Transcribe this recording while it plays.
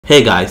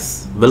Hey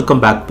guys,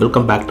 welcome back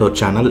to our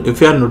channel. If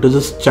you are new to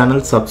this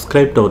channel,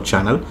 subscribe to our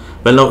channel.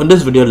 Well, now in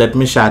this video let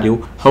me share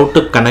you how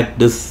to connect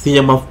this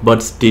CMF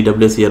Buds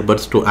TWS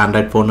earbuds to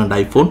Android phone and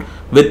iPhone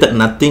with the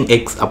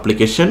NothingX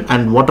application,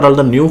 and what are all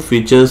the new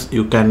features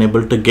you can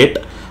able to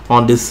get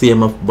on this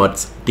CMF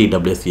Buds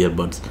TWS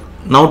earbuds.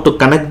 Now to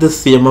connect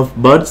this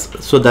CMF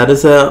Buds, so there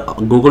is a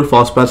Google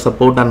Fast Pair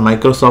support and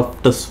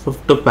Microsoft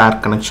Swift Pair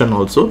connection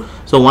also.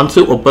 So once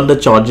you open the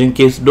charging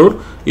case door,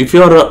 if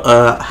you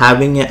are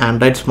having an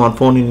Android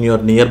smartphone in your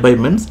nearby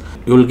means,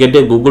 you will get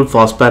a Google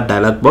Fast Pair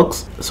dialog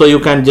box. So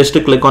you can just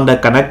click on the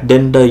connect,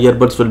 then the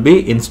earbuds will be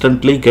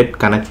instantly get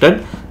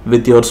connected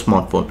with your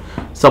smartphone.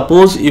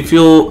 Suppose if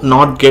you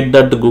not get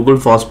that Google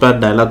Fast Pair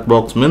dialog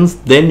box means,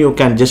 then you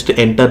can just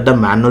enter the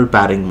manual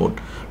pairing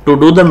mode. To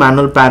do the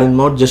manual pairing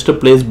mode, just to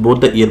place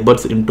both the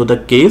earbuds into the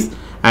case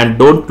and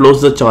don't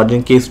close the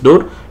charging case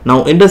door.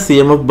 Now in the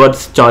CMF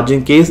Buds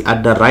charging case,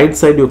 at the right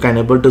side you can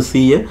able to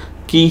see a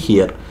key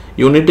here.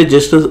 You need to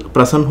just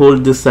press and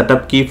hold this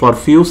setup key for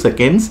few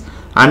seconds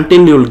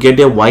until you will get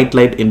a white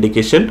light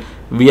indication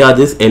via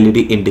this LED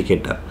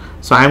indicator.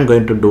 So I am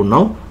going to do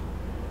now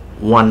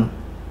 1,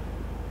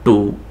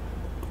 2,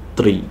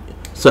 3.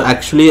 So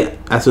actually,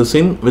 as you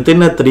seen,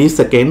 within a 3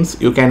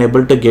 seconds you can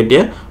able to get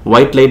a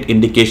white light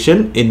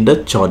indication in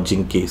the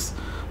charging case.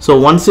 So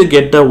once you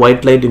get the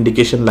white light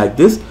indication like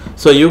this,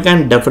 so you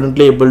can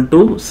definitely able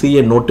to see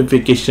a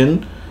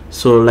notification,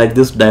 so like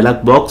this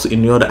dialog box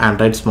in your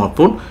Android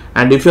smartphone.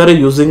 And if you are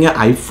using an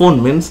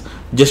iPhone means,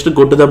 just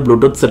go to the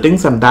Bluetooth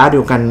settings and there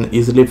you can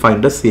easily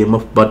find the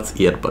CMF Buds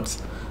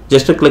earbuds.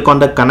 Just click on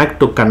the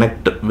connect to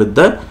connect with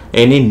the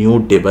any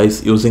new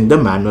device using the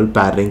manual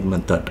pairing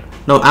method.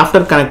 Now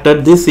after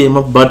connected, this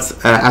CMF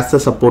Buds has the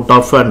support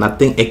of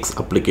NothingX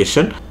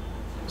application.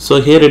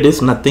 So here it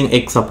is,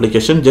 NothingX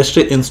application. Just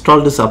to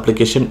install this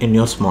application in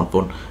your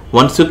smartphone.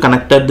 Once you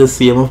connected the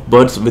CMF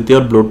Buds with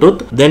your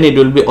Bluetooth, then it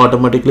will be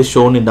automatically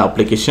shown in the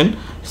application.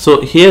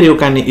 So here you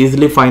can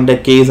easily find the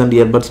case and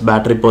earbuds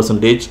battery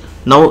percentage.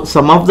 Now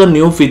some of the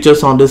new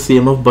features on this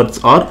CMF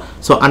Buds are,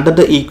 so under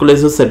the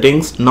equalizer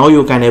settings, now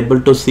you can able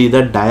to see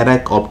the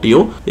direct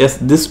audio. Yes,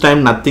 this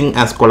time Nothing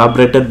has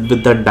collaborated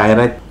with the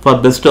direct for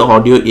best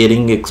audio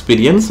hearing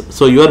experience.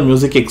 So your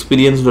music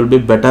experience will be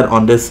better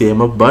on the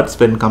CMF Buds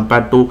when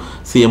compared to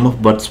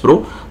CMF Buds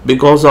Pro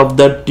because of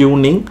the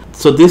tuning.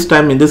 So this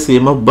time in the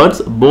CMF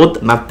Buds,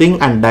 both Nothing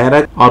and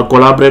direct are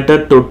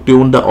collaborated to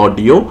tune the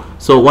audio.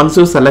 So once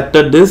you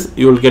selected this,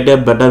 you will get a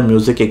better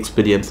music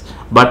experience.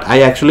 But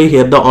I actually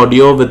hear the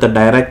audio with the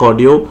direct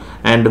audio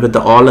and with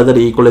the all other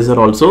equalizer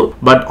also.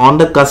 But on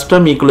the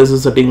custom equalizer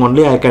setting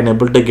only, I can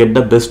able to get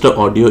the best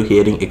audio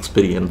hearing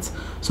experience.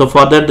 So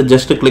for that,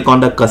 just click on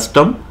the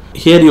custom.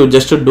 Here you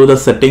just do the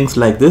settings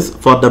like this.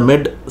 For the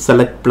mid,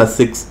 select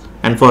 +6,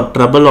 and for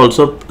treble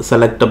also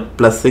select a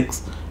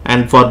 +6,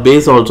 and for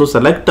bass also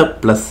select a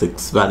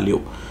 +6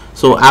 value.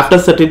 So after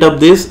setting up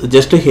this,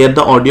 just to hear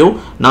the audio,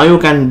 now you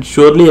can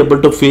surely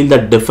able to feel the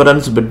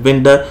difference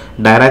between the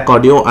direct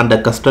audio and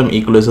the custom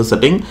equalizer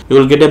setting. You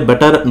will get a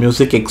better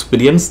music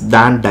experience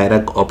than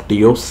direct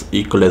audio's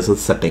equalizer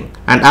setting.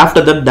 And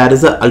after that, there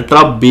is a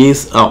ultra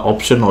bass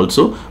option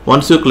also.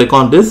 Once you click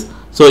on this,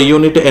 so you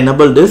need to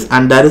enable this,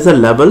 and there is a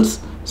levels.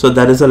 So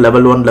there is a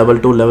level 1, level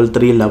 2, level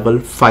 3, level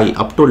 5.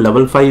 Up to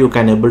level 5 you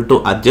can able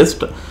to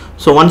adjust.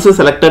 So once you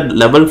selected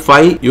level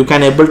 5, you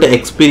can able to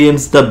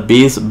experience the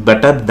bass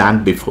better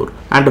than before.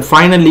 And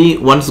finally,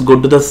 once go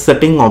to the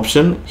setting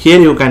option, here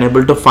you can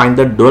able to find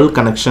the dual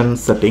connection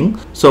setting.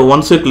 So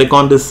once you click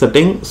on this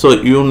setting, so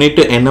you need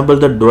to enable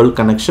the dual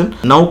connection.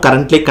 Now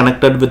currently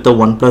connected with the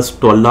OnePlus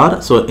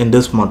 12R, so in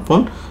this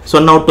smartphone. So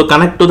now to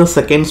connect to the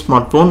second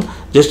smartphone,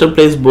 just to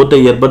place both the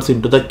earbuds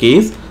into the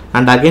case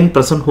and again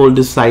press and hold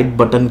this side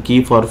button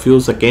key for a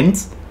few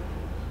seconds.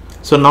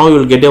 So now you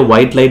will get a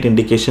white light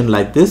indication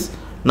like this.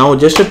 Now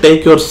just to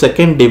take your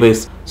second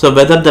device, so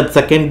whether that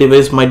second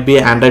device might be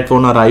Android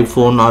phone or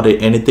iPhone or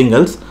anything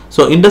else.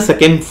 So in the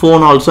second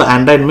phone also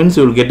Android means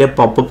you will get a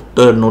pop-up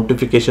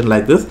notification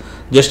like this.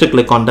 Just to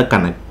click on the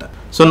connect.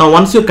 So now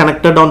once you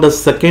connected on the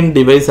second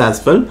device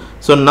as well,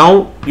 so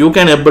now you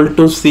can able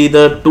to see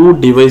the two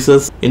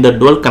devices in the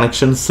dual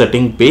connection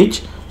setting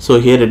page. So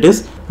here it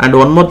is. And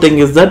one more thing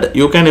is that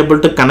you can able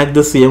to connect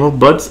the CMF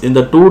Buds in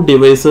the two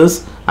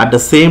devices at the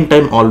same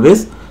time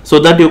always, so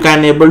that you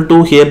can able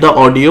to hear the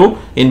audio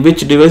in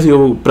which device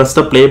you press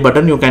the play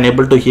button, you can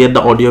able to hear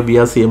the audio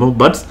via CMF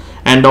Buds,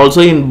 and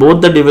also in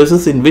both the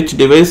devices in which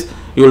device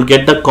you will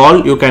get the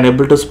call, you can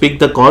able to speak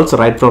the calls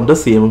right from the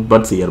CMF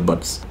Buds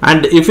earbuds.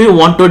 And if you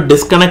want to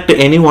disconnect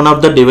any one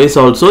of the device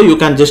also, you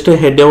can just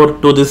head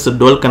over to this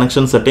dual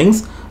connection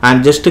settings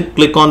and just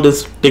click on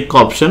this tick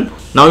option.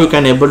 Now you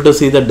can able to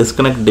see the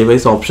disconnect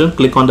device option.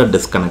 Click on the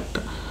disconnect.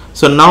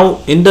 So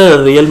now in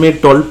the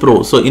Realme 12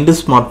 Pro, so in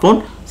this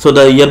smartphone, so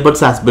the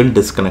earbuds has been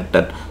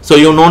disconnected. So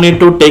you no need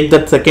to take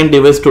that second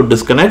device to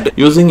disconnect.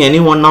 Using any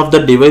one of the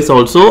device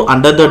also,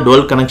 under the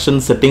dual connection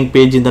setting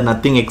page in the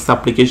NothingX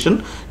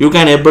application, you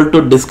can able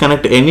to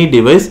disconnect any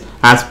device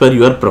as per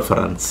your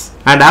preference.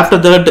 And after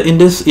that, in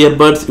this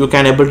earbuds you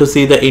can able to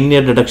see the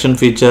in-ear detection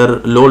feature,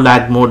 low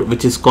lag mode,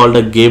 which is called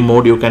a game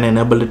mode. You can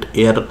enable it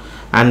here,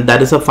 and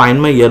there is a find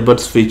my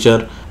earbuds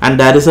feature, and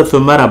there is a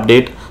firmware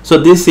update. So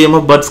this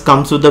CMF Buds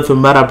comes with the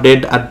firmware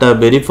update at the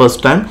very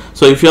first time.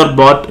 So if you are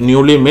bought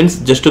newly, means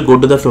just to go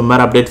to the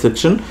firmware update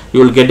section, you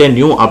will get a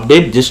new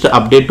update, just to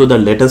update to the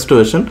latest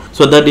version,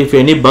 so that if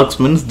any bugs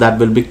means that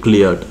will be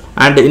cleared.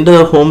 And in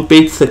the home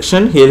page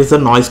section, here is a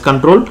noise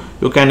control.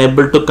 You can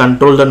able to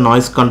control the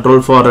noise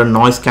control for a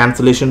noise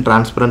cancellation,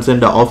 transparency,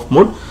 and the off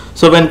mode.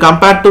 So when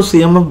compared to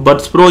CMF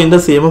Buds Pro, in the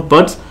CMF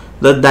Buds,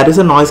 there is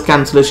a noise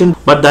cancellation,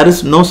 but there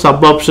is no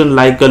sub option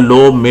like a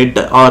low, mid,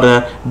 or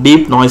a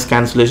deep noise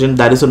cancellation.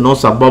 There is no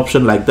sub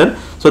option like that.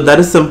 So there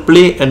is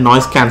simply a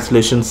noise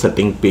cancellation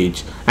setting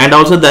page. And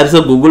also there is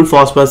a Google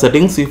Fastpass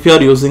settings. If you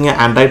are using an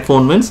Android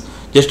phone, means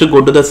just to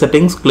go to the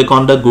settings, click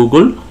on the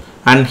Google,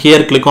 and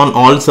here click on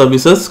all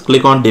services,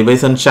 click on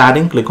device and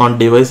sharing, click on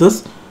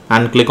devices,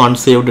 and click on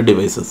saved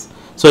devices.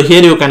 So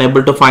here you can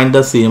able to find the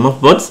CMF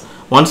Buds.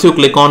 Once you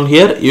click on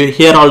here,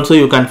 here also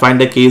you can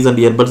find the case and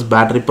earbuds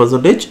battery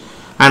percentage.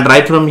 And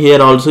right from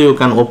here also you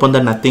can open the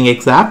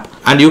NothingX app,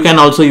 and you can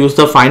also use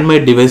the find my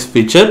device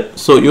feature.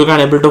 So you can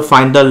able to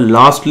find the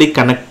lastly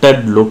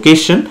connected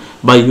location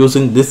by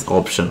using this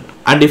option.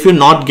 And if you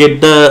not get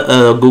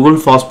the Google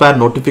Fastpass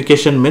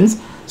notification, means,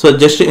 so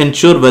just to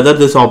ensure whether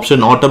this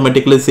option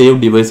automatically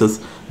save devices,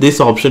 this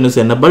option is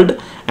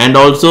enabled, and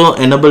also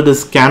enable the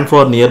scan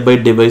for nearby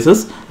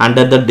devices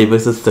under the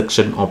devices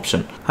section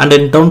option. And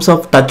in terms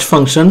of touch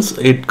functions,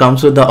 it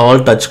comes with the all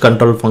touch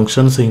control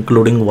functions,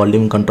 including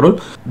volume control.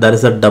 There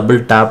is a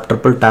double tap,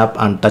 triple tap,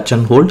 and touch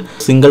and hold,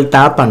 single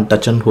tap, and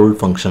touch and hold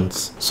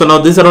functions. So now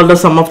these are all the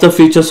some of the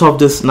features of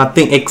this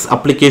NothingX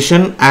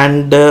application.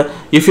 And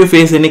if you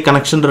face any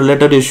connection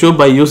related issue,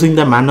 by using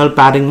the manual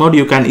pairing mode,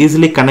 you can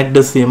easily connect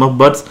the CMF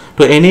Buds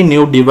to any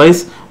new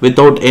device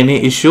without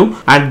any issue.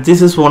 And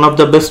this is one of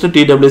the best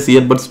TWS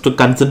earbuds to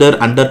consider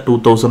under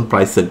 2000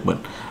 price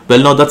segment.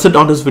 Well, now that's it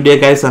on this video,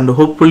 guys, and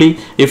hopefully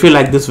if you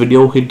like this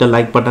video, hit the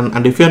like button,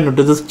 and if you are new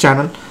to this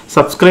channel,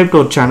 subscribe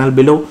to our channel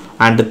below.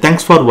 And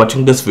thanks for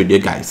watching this video,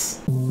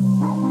 guys.